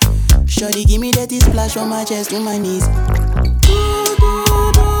please. Shorty give me that splash from my chest to my knees.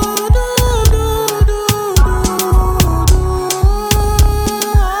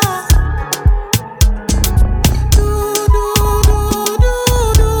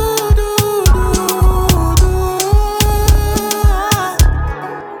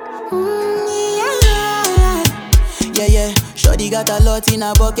 Got a lot in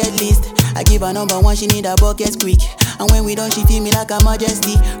her bucket list. I give her number one, she need a bucket quick. And when we done, she feel me like a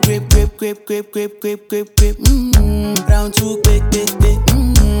majesty. Grip, grip, grip, grip, grip, grip, grip, grip. Round two, quick, quick, quick.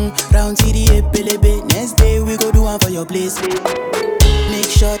 Round three, pelebe. Next day we go do one for your place. Make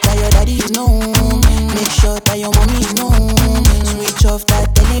sure that your daddy is known. Make sure that your mommy is known. Switch off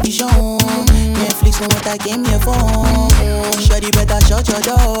that television. Netflix know what I came here for. Shorty better shut your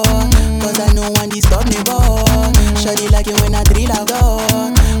door, cause I know one disturb me boy. Shorty like it when I drill out door.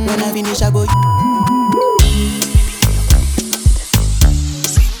 When I finish I go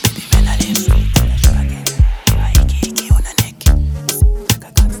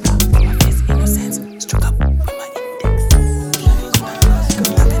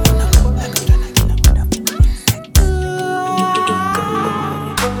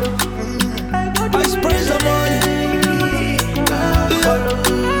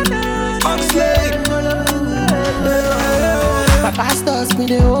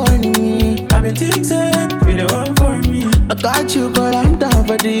got you, girl, I'm down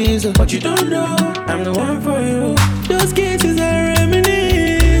for this. But you don't know, I'm the one for you. Those cases are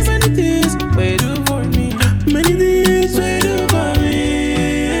reminisce. Many things, wait do for me. Many things, wait do for me.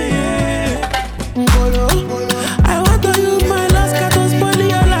 Bolo, I want to use my last card to spoil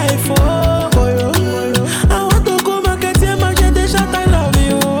your life. Oh, Bolo, I want to go back and tell my gente shot I love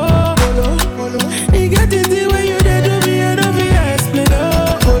you. Bolo, you get it the way you did do me and I feel explain.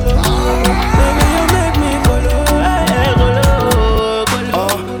 Oh, Bolo, baby, you make me Bolo.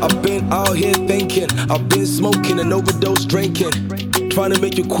 Out here thinking, I've been smoking and overdose drinking. Trying to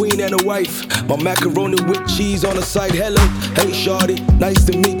make you queen and a wife. My macaroni with cheese on the side. Hello, hey shawty, nice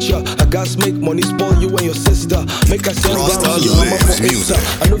to meet ya. I got make money spoil you and your sister. Make I send round you, mama for Insta.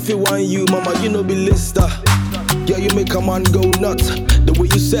 I know if you want you, mama, you know be lister. Yeah, you make a man go nuts. The way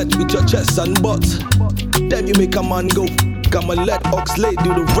you set with your chest and butt. Damn, you make a man go. I'ma let Oxlade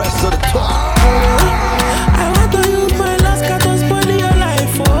do the rest of the talk. I want to use my last card to spoil your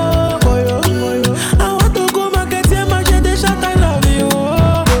life. Oh. I want to go back and tell my gente shot I love you.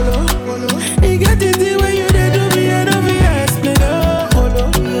 You get it the way you did do me and I feel explain.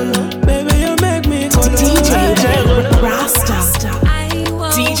 Baby, you make me DJ Rasta.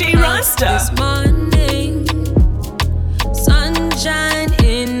 DJ Rasta. This morning, sunshine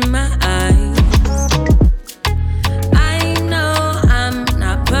in my eyes. I know I'm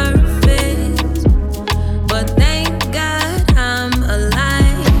not perfect, but thank God I'm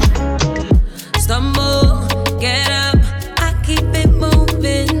alive. Stumble, get up, I keep it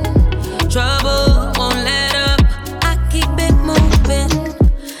moving. Trouble won't let up, I keep it moving.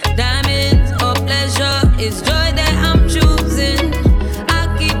 Diamonds or pleasure, it's joy that I'm choosing. I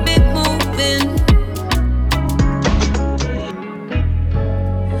keep it moving.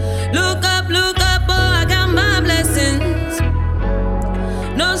 Look up, oh, I got my blessings.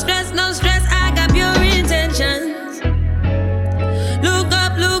 No stress, I got pure intentions. Look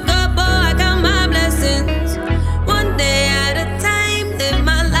up, oh, I got my blessings. One day at a time, live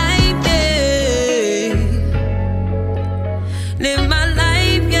my life, yeah. Live my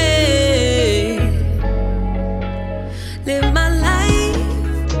life, yeah. Live my life.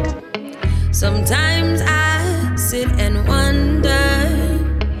 Sometimes I sit and wonder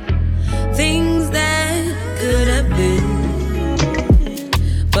things that could have been,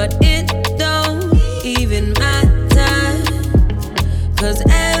 but it don't even matter, 'cause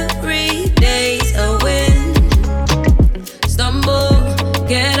every day's a win. Stumble,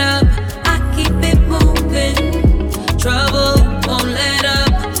 get up, I keep it moving. Trouble won't let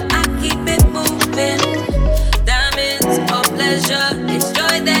up, I keep it moving. Diamonds or pleasure, it's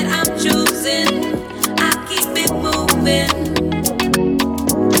joy that I'm choosing. I keep it moving.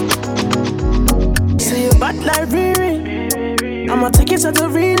 Say you bad like Riri, I'ma take it to the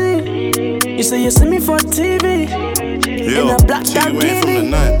really. You say you see me for TV, in a black Lamborghini.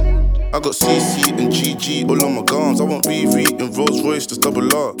 I got CC and GG all on my gums. I want BV in Rolls Royce, that's double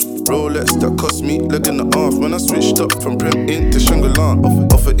R. Rolex that cost me leg and a half. When I switched up from Prem into Shangri-La.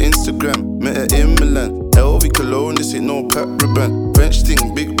 Off of Instagram, met her in Milan. LV cologne, this ain't no pack ribbon. French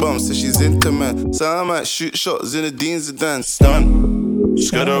thing, big bum, says she's into man. So I might shoot shots in the Dean's dance. Stun,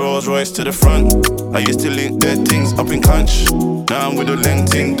 just got a Rolls Royce to the front. I used to link their things up in Conch. Now I'm with a link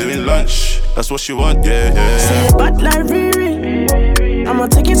ting doing lunch. That's what she want, yeah, yeah. Say it bad like Riri, I'ma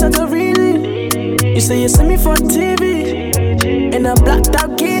take it to the really. You say you see me for TV in a blacked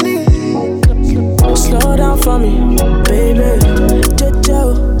out guinea. Slow down for me, baby.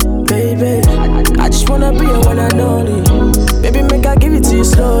 Jojo, baby. I just wanna be your one and only. Baby, make I give it to you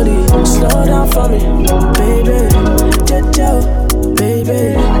slowly. Slow down for me, baby. Jojo,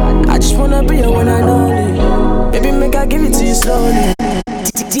 baby. I just wanna be your one and only. Baby, make I give it to you slowly.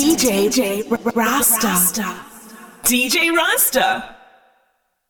 DJ Rasta. DJ Rasta.